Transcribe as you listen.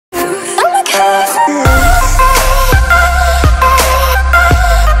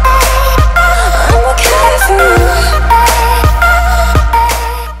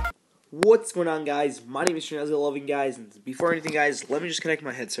What's going on, guys? My name is Loving, guys, and before anything, guys, let me just connect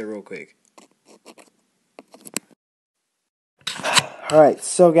my headset real quick. Alright,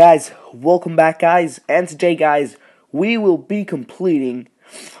 so guys, welcome back, guys, and today, guys, we will be completing,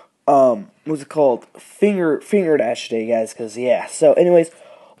 what's it called, FINGERDASH today, guys, because, yeah, so, anyways,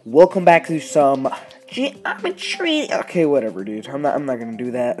 welcome back to some geometry. Okay, whatever, dude, I'm not gonna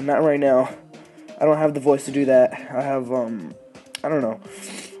do that, not right now. I don't have the voice to do that. I have, I don't know.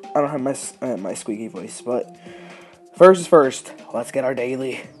 I don't have my squeaky voice, but first is first. Let's get our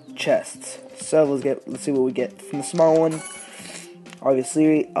daily chests. So let's see what we get from the small one.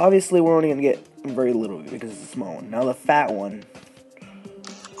 Obviously we're only gonna get very little because it's a small one. Now the fat one.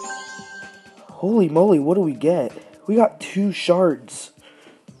 Holy moly, what do we get? We got 2 shards.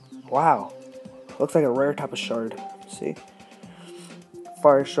 Wow. Looks like a rare type of shard. Let's see.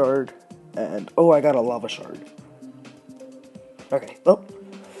 Fire shard. And oh, I got a lava shard. Okay, well.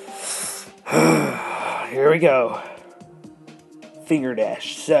 Here we go.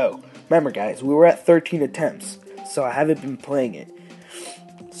 FINGERDASH. So, remember guys, we were at 13 attempts, so I haven't been playing it.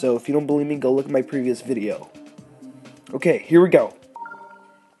 So if you don't believe me, go look at my previous video. Okay, here we go.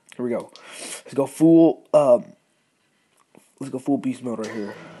 Here we go. Let's go full beast mode right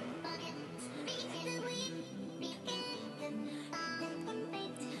here.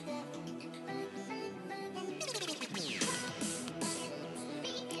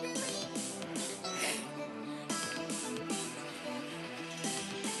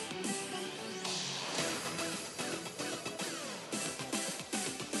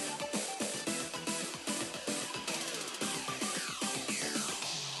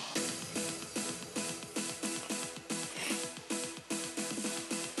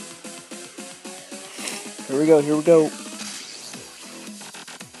 Here we go, here we go.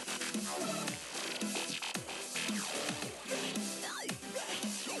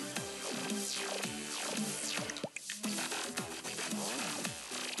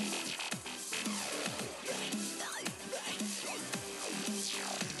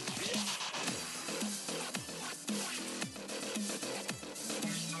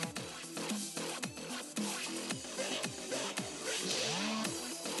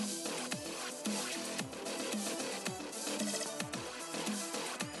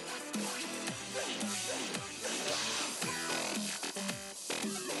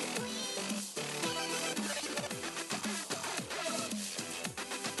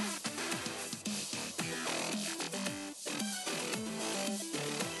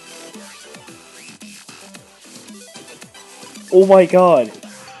 Oh my god.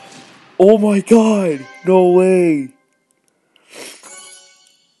 Oh my god. No way.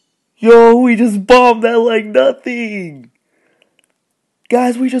 Yo, we just bombed that like nothing.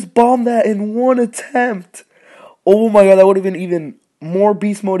 Guys, we just bombed that in 1 attempt. Oh my god, that would have been even more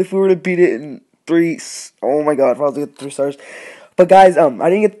beast mode if we were to beat it in 3. Oh my god, if I was to get 3 stars. But guys, I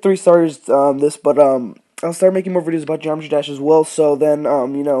didn't get 3 stars but I'll start making more videos about Geometry Dash as well. So then,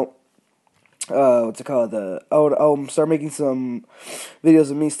 you know, what's it called? I'll start making some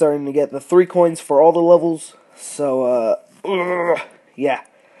videos of me starting to get the 3 coins for all the levels. So, yeah.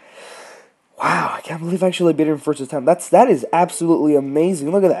 Wow, I can't believe I actually beat it in first attempt. That is absolutely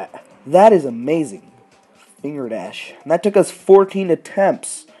amazing. Look at that. That is amazing. FINGERDASH. And that took us 14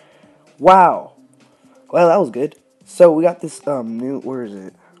 attempts. Wow. Well, that was good. So we got this new, where is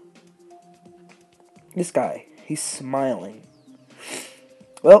it? This guy. He's smiling.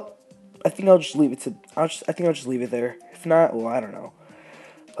 Well, I think I'll just leave it to. I think I'll just leave it there. If not, well, I don't know.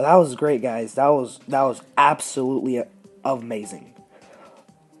 But that was great, guys. That was absolutely amazing.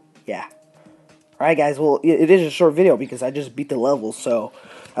 Yeah. All right, guys. Well, it is a short video because I just beat the level, so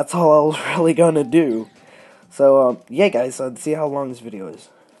that's all I was really gonna do. So yeah, guys. Let's see how long this video is.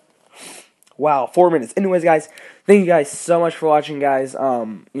 Wow, 4 minutes. Anyways, guys, thank you guys so much for watching, guys.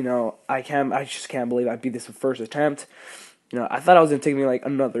 You know, I just can't believe I beat this in first attempt. You know, I thought it was gonna take me like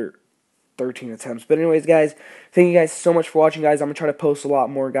another 13 attempts. But anyways, guys, thank you guys so much for watching, guys. I'm going to try to post a lot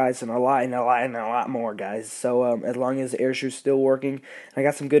more, guys, and a lot more, guys. So, as long as the airshoe's still working, I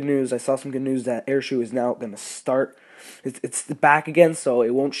got some good news. I saw some good news that airshoe is now going to start. It's back again, so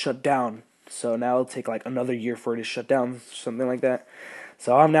it won't shut down. So now it'll take like another year for it to shut down, something like that.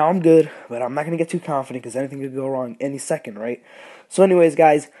 So I'm good, but I'm not going to get too confident because anything could go wrong any second, right? So anyways,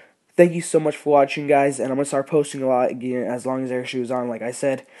 guys, thank you so much for watching, guys, and I'm going to start posting a lot again as long as airshoe is on, like I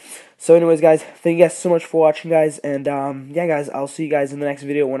said. So anyways, guys, thank you guys so much for watching, guys, and yeah, guys, I'll see you guys in the next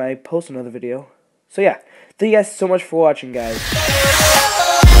video when I post another video. So yeah, thank you guys so much for watching, guys.